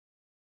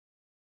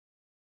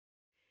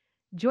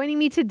Joining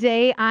me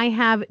today, I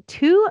have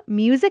two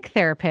music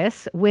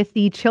therapists with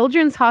the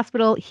Children's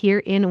Hospital here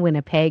in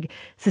Winnipeg,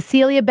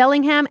 Cecilia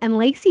Bellingham and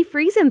Lacey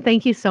Friesen.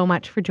 Thank you so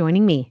much for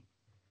joining me.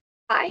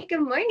 Hi,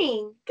 good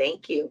morning.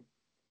 Thank you.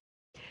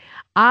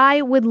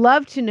 I would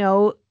love to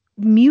know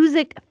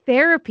music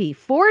therapy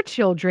for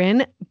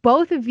children.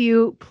 Both of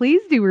you,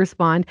 please do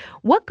respond.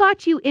 What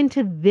got you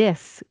into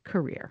this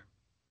career?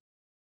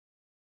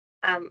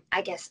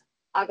 I guess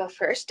I'll go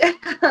first.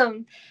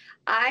 um,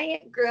 I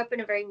grew up in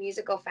a very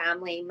musical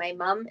family. My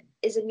mom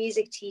is a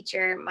music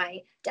teacher.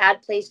 My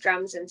dad plays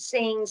drums and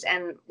sings,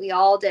 and we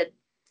all did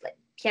like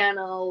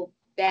piano,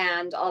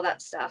 band, all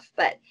that stuff.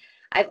 But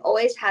I've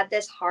always had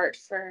this heart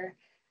for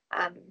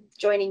um,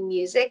 joining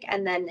music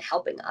and then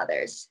helping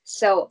others.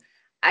 So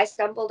I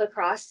stumbled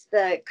across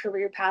the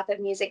career path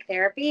of music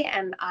therapy,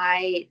 and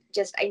I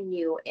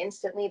knew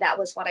instantly that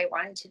was what I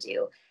wanted to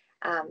do.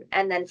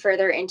 And then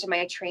further into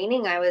my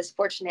training, I was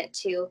fortunate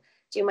to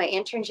do my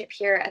internship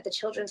here at the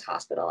Children's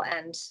Hospital,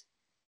 and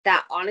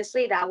that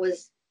honestly, that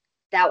was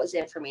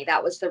it for me.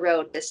 That was the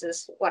road. This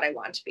is what I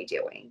want to be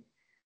doing.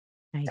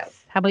 So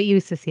Nice. How about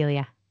you,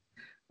 Cecilia?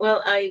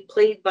 Well, I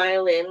played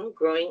violin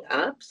growing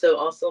up, so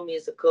also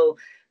musical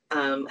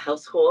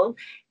household.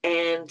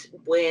 And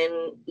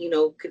when,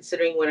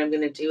 considering what I'm going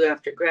to do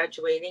after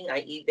graduating, I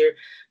either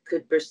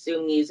could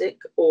pursue music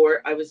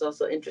or I was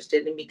also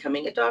interested in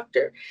becoming a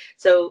doctor.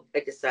 So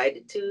I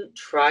decided to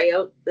try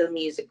out the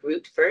music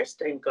route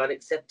first. I got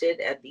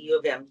accepted at the U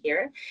of M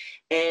here.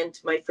 And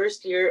my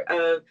first year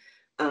of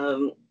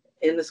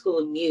in the School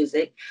of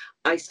Music,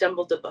 I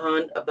stumbled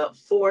upon about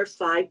 4 or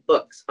 5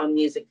 books on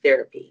music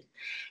therapy,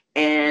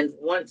 and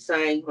once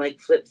I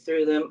flip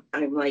through them,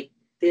 I'm like,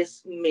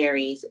 this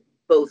marries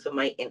both of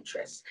my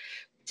interests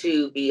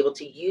to be able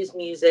to use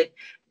music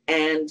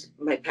and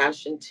my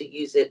passion to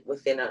use it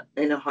within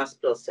a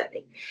hospital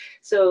setting.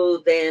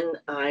 So then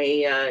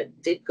I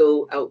did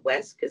go out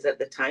west because at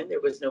the time there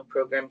was no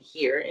program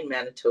here in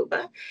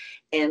Manitoba,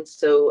 and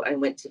so I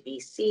went to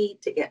BC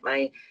to get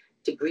my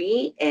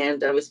degree,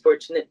 and I was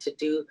fortunate to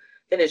do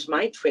finish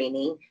my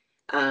training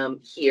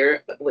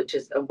here, which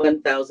is a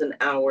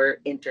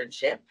 1,000-hour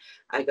internship.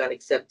 I got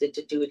accepted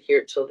to do it here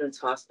at Children's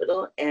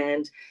Hospital,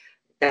 and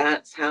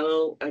that's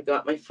how I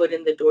got my foot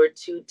in the door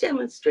to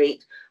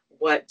demonstrate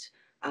what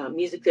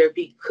music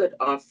therapy could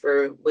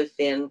offer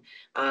within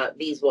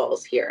these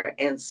walls here.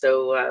 And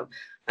so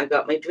I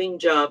got my dream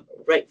job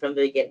right from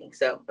the beginning.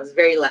 So I was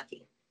very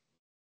lucky.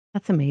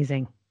 That's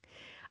amazing.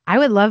 I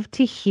would love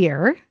to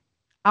hear.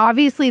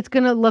 Obviously, it's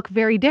going to look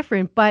very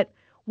different, but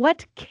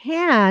what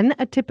can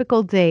a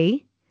typical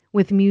day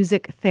with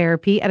music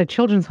therapy at a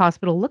children's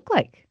hospital look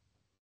like?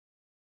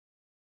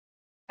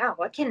 wow,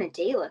 what can a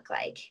day look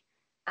like?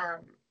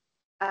 Um,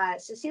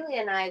 Cecilia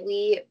and I,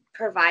 we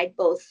provide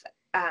both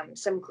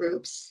some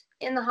groups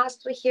in the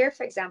hospital here,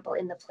 for example,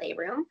 in the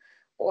playroom,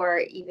 or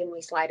even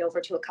we slide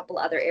over to a couple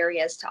other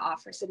areas to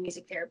offer some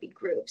music therapy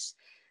groups.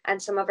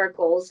 And some of our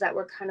goals that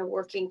we're kind of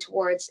working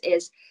towards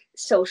is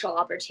social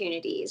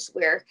opportunities.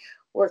 We're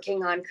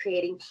working on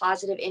creating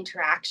positive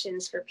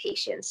interactions for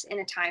patients in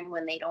a time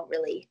when they don't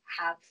really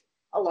have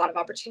a lot of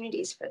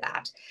opportunities for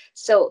that.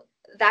 So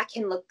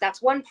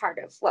that's one part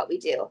of what we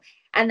do.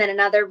 And then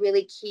another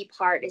really key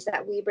part is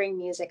that we bring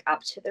music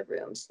up to the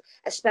rooms,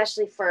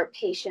 especially for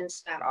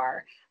patients that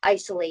are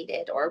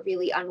isolated or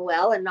really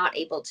unwell and not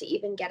able to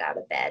even get out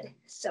of bed.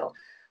 So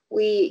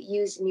we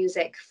use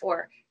music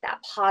for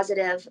that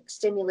positive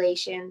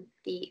stimulation,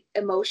 the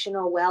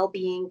emotional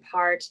well-being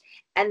part,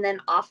 and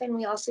then often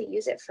we also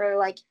use it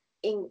for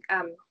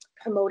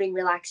promoting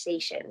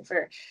relaxation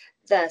for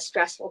the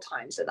stressful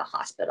times of the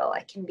hospital.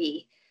 It can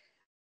be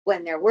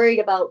when they're worried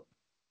about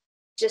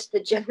just the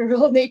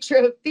general nature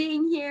of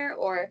being here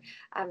or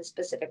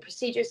specific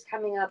procedures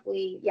coming up.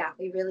 We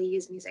really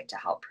use music to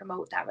help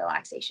promote that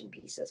relaxation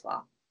piece as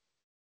well.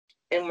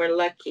 And we're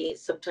lucky.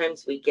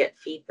 Sometimes we get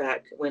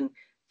feedback when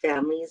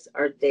families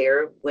are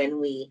there when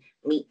we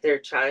meet their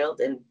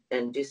child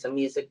and do some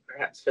music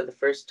perhaps for the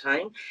first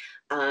time.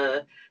 uh,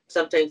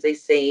 Sometimes they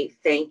say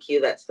thank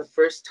you. That's the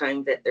first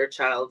time that their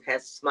child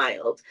has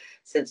smiled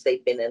since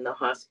they've been in the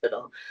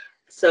hospital.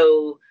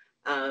 So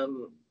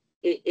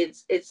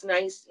it's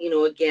nice,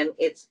 again,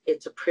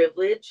 it's a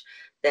privilege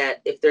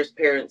that if there's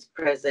parents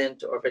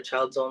present or if a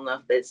child's old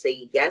enough that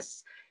say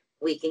yes,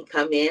 we can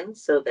come in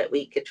so that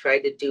we could try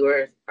to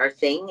do our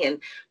thing.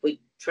 And we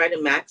try to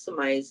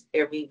maximize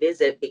every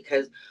visit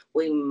because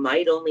we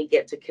might only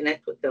get to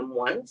connect with them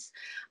once,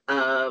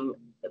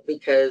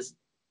 because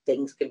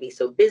things can be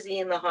so busy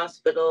in the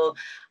hospital,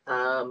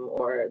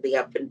 or the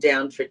up and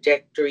down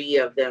trajectory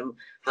of them,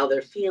 how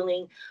they're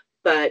feeling.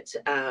 But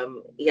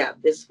yeah,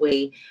 this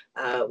way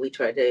we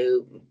try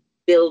to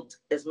build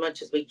as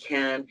much as we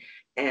can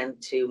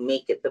and to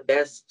make it the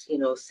best,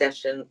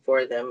 session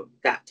for them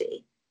that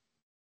day.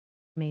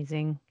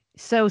 Amazing.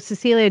 So,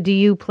 Cecilia, do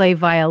you play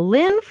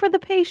violin for the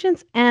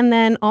patients? And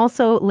then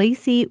also,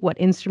 Lacey, what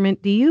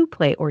instrument do you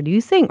play or do you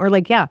sing? Or,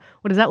 like, yeah,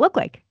 what does that look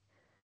like?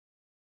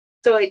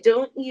 So I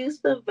don't use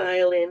the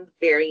violin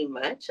very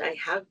much. I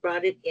have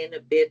brought it in a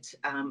bit.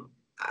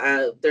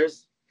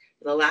 There's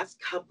in the last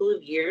couple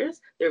of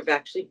years, there have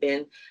actually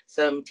been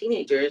some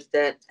teenagers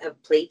that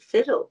have played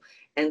fiddle.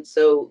 And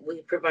so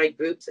we provide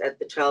groups at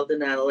the child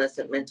and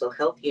adolescent mental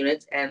health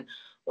units. And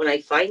when I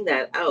find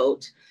that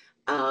out,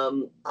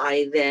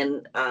 I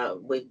then,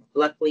 we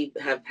luckily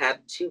have had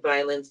 2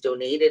 violins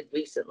donated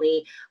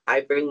recently.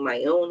 I bring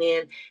my own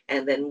in,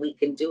 and then we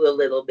can do a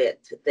little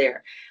bit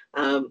there.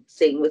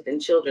 Same within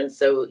children.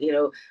 So,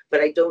 but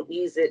I don't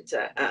use it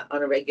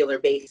on a regular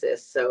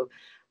basis. So,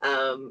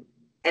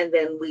 and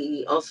then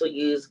we also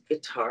use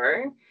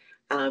guitar,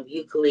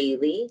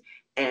 ukulele,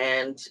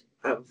 and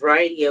a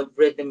variety of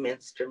rhythm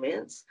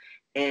instruments,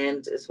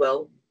 and as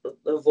well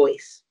the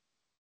voice.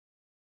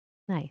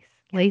 Nice.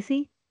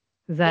 Lacey,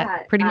 does that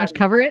Yeah, pretty much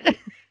cover it?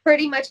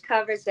 pretty much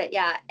covers it.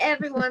 Yeah,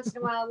 every once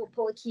in a while we'll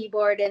pull a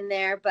keyboard in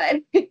there,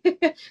 but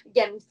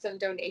again, some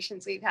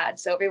donations we've had.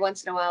 So every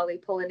once in a while we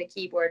pull in a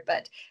keyboard,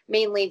 but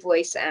mainly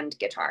voice and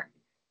guitar.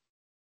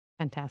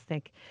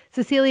 Fantastic.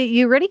 Cecilia,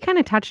 you already kind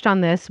of touched on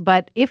this,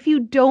 but if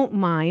you don't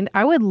mind,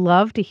 I would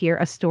love to hear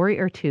a story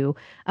or two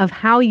of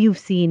how you've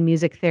seen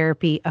music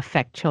therapy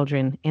affect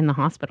children in the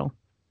hospital.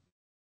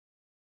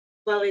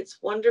 Well, it's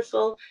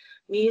wonderful.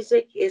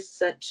 Music is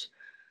such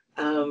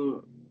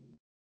um,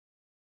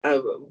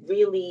 a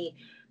really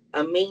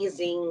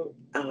amazing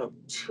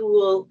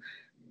tool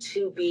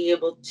to be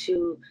able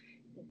to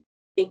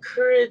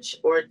encourage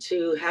or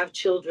to have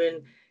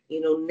children,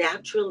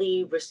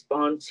 naturally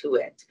respond to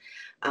it.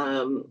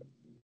 Um,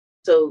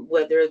 so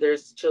whether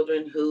there's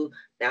children who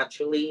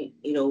naturally,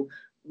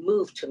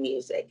 move to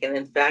music, and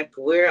in fact,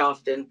 we're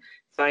often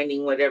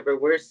finding whatever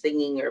we're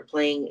singing or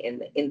playing in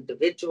the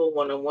individual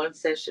one-on-one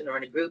session or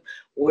in a group,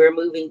 we're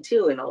moving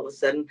too, and all of a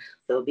sudden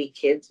there'll be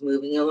kids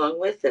moving along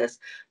with us.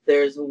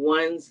 There's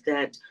ones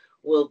that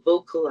will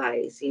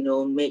vocalize,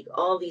 make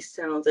all these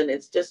sounds, and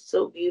it's just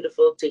so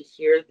beautiful to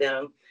hear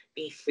them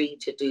be free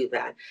to do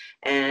that.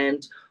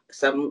 And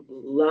some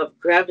love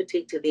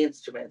gravitate to the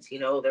instruments,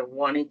 they're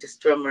wanting to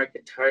strum our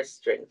guitar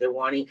strings, they're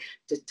wanting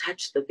to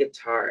touch the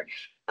guitar.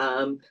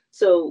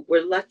 So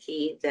we're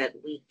lucky that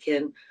we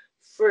can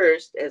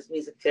first, as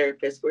music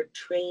therapists, we're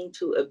trained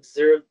to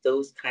observe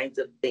those kinds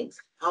of things,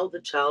 how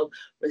the child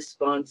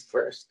responds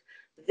first.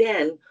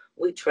 Then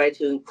we try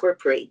to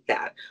incorporate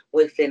that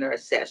within our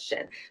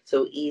session.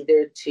 So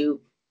either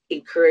to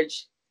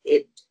encourage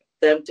it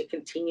them to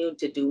continue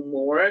to do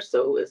more.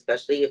 So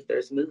especially if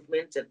there's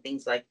movement and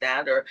things like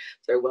that, or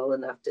if they're well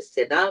enough to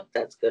sit up,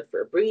 that's good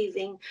for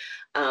breathing.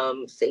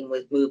 Same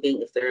with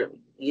moving, if they're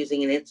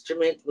using an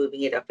instrument,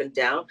 moving it up and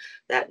down,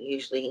 that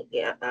usually,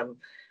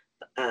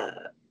 uh,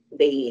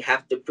 they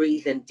have to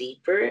breathe in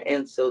deeper.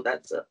 And so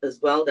that's as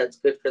well, that's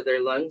good for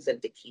their lungs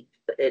and to keep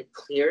it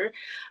clear.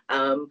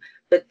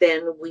 But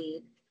then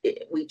we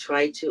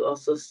try to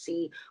also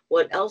see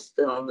what else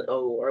they'll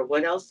know or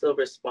what else they'll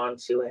respond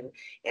to.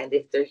 And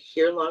if they're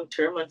here long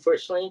term,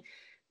 unfortunately,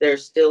 there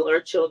still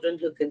are children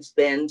who can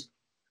spend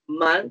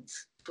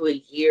months to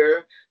a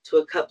year to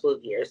a couple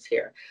of years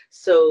here.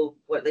 So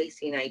what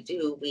Lacey and I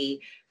do,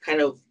 we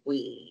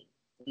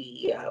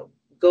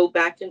go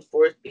back and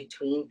forth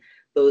between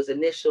those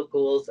initial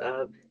goals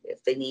of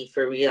if they need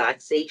for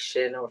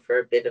relaxation or for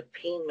a bit of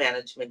pain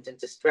management and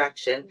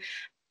distraction,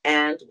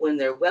 and when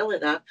they're well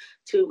enough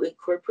to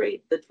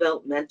incorporate the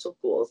developmental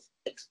goals,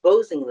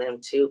 exposing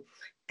them to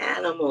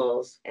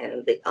animals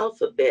and the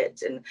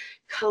alphabet and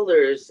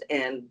colors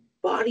and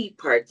body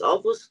parts,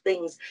 all those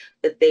things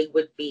that they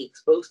would be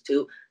exposed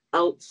to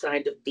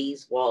outside of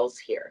these walls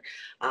here.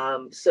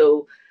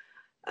 So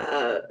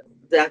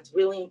that's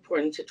really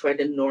important to try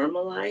to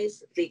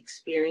normalize the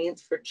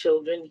experience for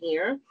children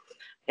here,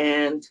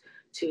 and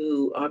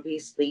to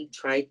obviously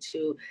try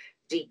to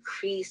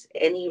decrease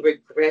any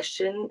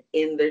regression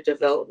in their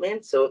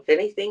development. So if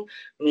anything,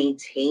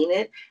 maintain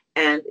it.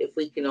 And if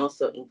we can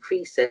also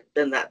increase it,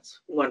 then that's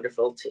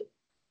wonderful too.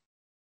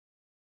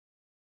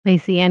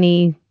 Lacey,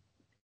 anything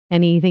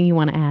you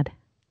want to add?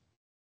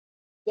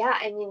 Yeah,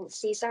 I mean,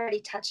 C's already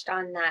touched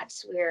on that.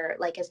 We're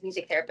like, as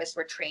music therapists,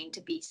 we're trained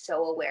to be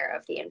so aware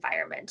of the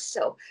environment.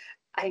 So,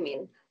 I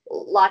mean,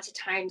 lots of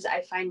times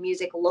I find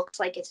music looks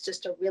like it's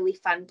just a really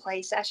fun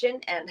play session,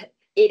 and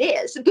it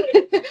is,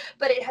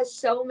 but it has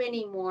so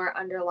many more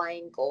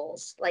underlying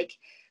goals. Like,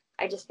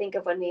 I just think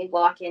of when we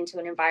walk into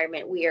an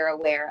environment, we are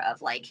aware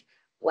of like,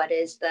 what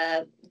is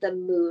the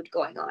mood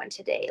going on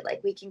today?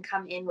 Like, we can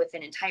come in with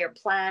an entire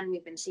plan.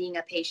 We've been seeing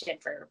a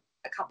patient for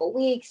a couple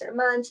weeks or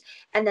months,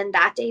 and then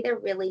that day they're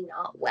really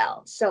not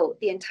well. So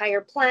the entire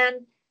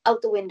plan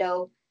out the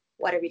window.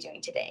 What are we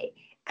doing today?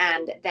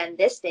 And then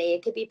this day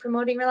it could be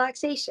promoting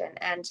relaxation.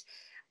 And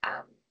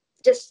um,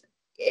 just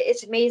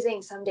it's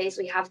amazing. Some days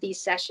we have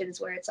these sessions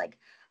where it's like,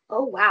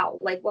 oh wow,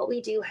 like what we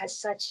do has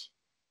such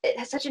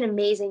an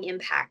amazing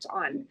impact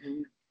on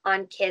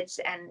kids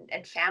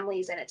and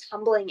families, and it's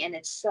humbling, and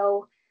it's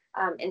so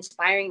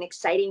inspiring and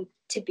exciting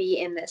to be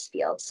in this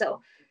field.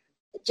 So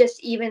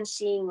just even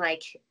seeing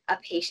like a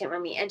patient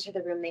when we enter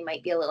the room, they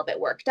might be a little bit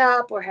worked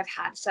up or have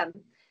had some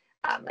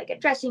like a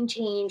dressing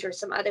change or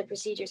some other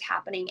procedures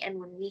happening. And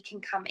when we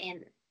can come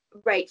in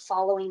right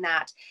following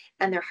that,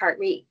 and their heart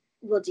rate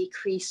will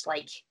decrease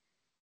like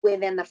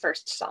within the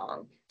first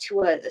song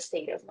to a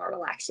state of more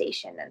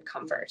relaxation and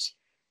comfort.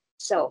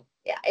 So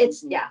yeah,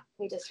 it's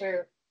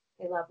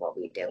we love what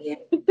we do. Yeah.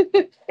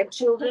 And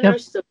children Yep. are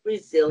so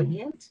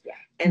resilient. Yeah.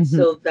 And Mhm.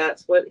 so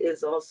that's what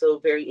is also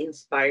very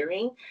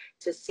inspiring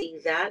to see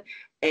that.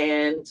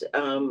 And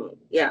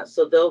yeah,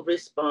 so they'll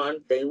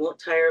respond. They won't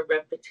tire of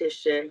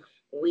repetition.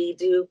 We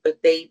do,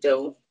 but they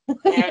don't.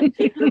 And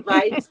it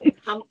provides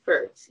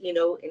comfort, in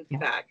Yeah.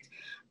 fact.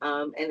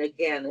 And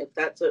again, if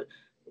that's what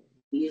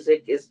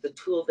music is, the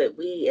tool that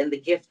we and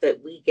the gift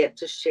that we get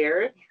to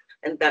share.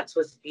 And that's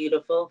what's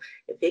beautiful.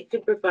 If it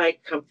can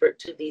provide comfort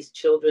to these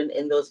children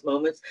in those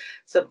moments,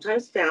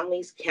 sometimes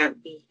families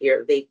can't be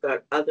here. They've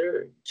got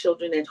other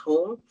children at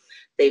home.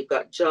 They've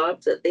got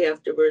jobs that they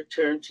have to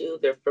return to.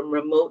 They're from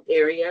remote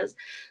areas.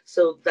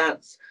 So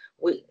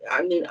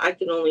I mean, I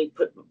can only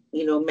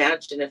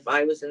imagine if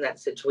I was in that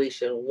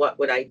situation, what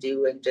would I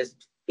do? And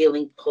just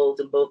feeling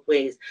pulled in both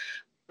ways.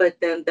 But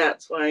then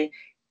that's why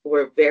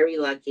we're very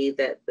lucky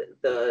that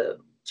the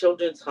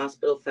Children's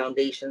Hospital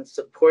Foundation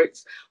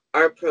supports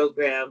our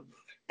program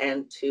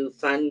and to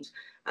fund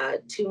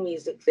two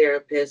music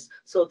therapists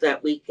so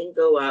that we can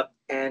go up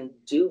and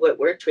do what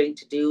we're trained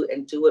to do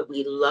and do what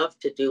we love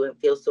to do and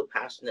feel so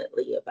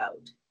passionately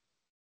about.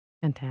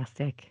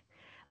 Fantastic.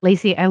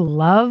 Lacey, I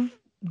love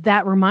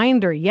that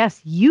reminder.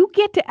 Yes, you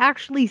get to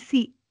actually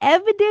see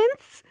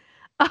evidence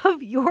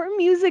of your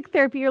music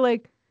therapy. You're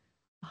like,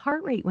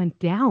 heart rate went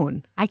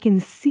down. I can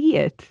see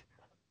it.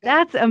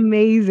 That's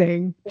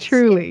amazing. It's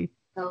Truly.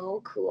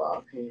 so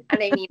cool. And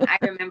I mean, I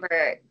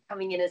remember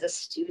coming in as a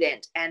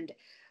student and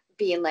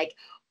being like,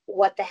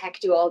 what the heck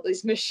do all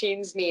these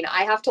machines mean?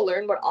 I have to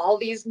learn what all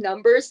these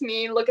numbers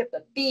mean. Look at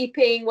the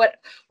beeping.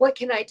 What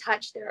can I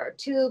touch? There are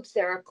tubes,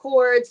 there are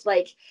cords.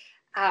 Like,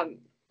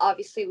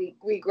 obviously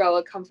we grow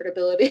a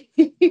comfortability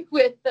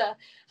with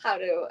how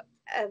to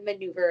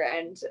maneuver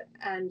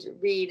and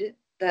read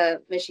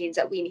the machines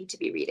that we need to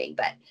be reading.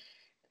 But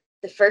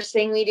the first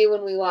thing we do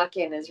when we walk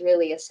in is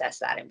really assess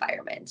that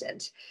environment.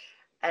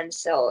 And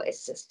so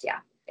it's just, yeah,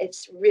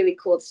 it's really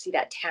cool to see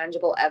that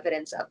tangible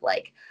evidence of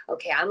like,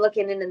 okay, I'm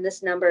looking in and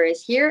this number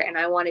is here and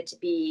I want it to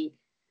be,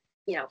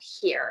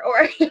 here.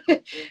 Or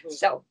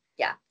so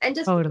yeah. And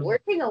just Totally.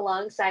 working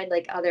alongside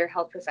like other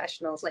health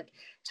professionals, like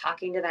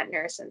talking to that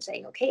nurse and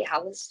saying, okay,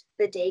 how is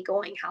the day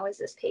going? How is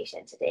this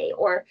patient today?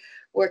 Or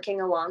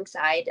working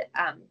alongside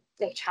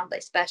like child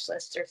life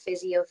specialists or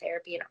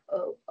physiotherapy and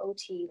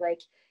OT,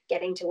 like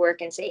getting to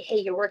work and say, hey,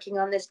 you're working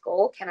on this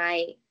goal. Can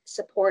I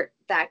support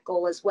that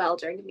goal as well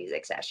during the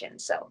music session?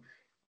 So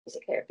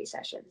music therapy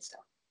sessions. So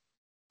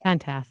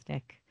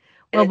Fantastic.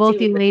 And Well, it's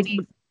both even you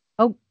ladies.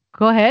 Oh,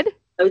 go ahead.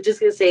 I was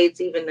just going to say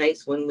it's even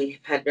nice when we've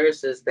had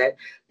nurses that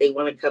they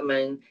want to come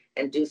in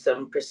and do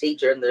some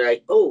procedure and they're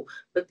like, oh,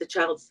 but the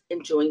child's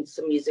enjoying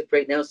some music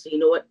right now. So you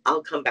know what?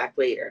 I'll come back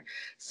later.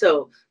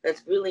 So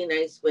that's really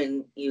nice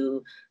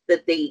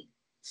that they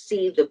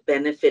see the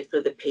benefit for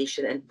the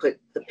patient and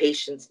put the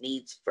patient's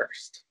needs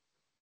first.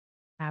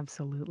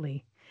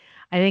 Absolutely.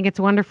 I think it's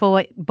wonderful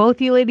what both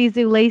you ladies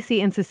do,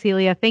 Lacey and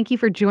Cecilia. Thank you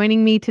for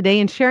joining me today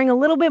and sharing a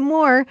little bit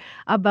more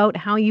about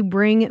how you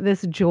bring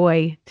this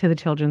joy to the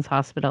Children's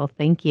Hospital.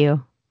 Thank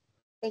you.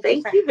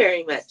 Thank you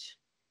very much.